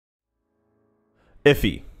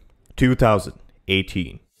IFFI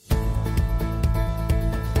 2018.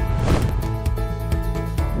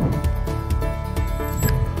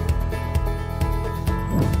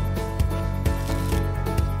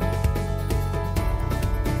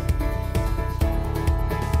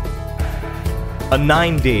 A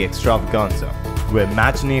 9-day extravaganza where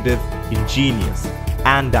imaginative, ingenious,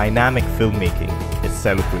 and dynamic filmmaking is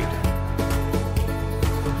celebrated.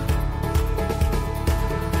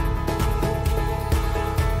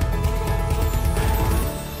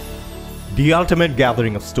 The ultimate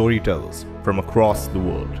gathering of storytellers from across the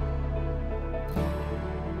world.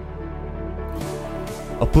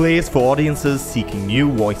 A place for audiences seeking new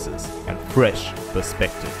voices and fresh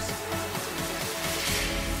perspectives.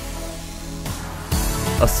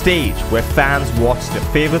 A stage where fans watch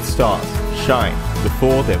their favorite stars shine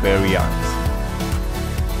before their very eyes.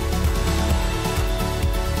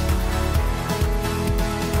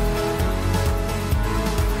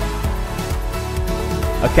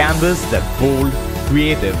 A canvas that bold,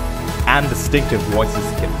 creative, and distinctive voices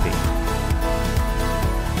can paint.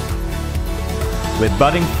 Where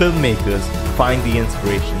budding filmmakers find the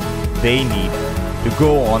inspiration they need to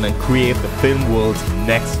go on and create the film world's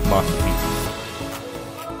next masterpieces.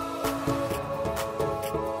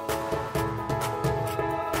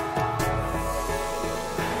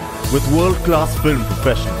 With world-class film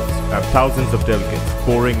professionals and thousands of delegates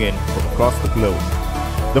pouring in from across the globe,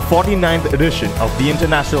 the 49th edition of the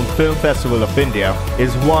International Film Festival of India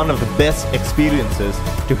is one of the best experiences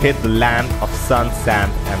to hit the land of sun, sand,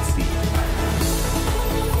 and sea.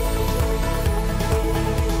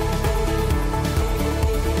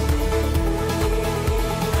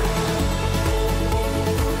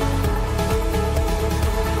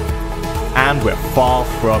 And we're far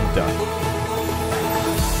from done.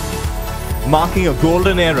 Marking a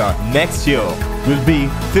golden era next year will be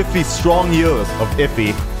 50 strong years of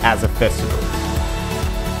IFFI as a festival.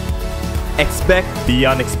 Expect the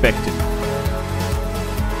unexpected.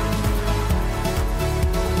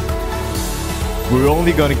 We're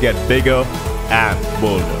only going to get bigger and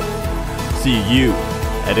bolder. See you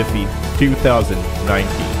at IFFI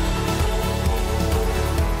 2019.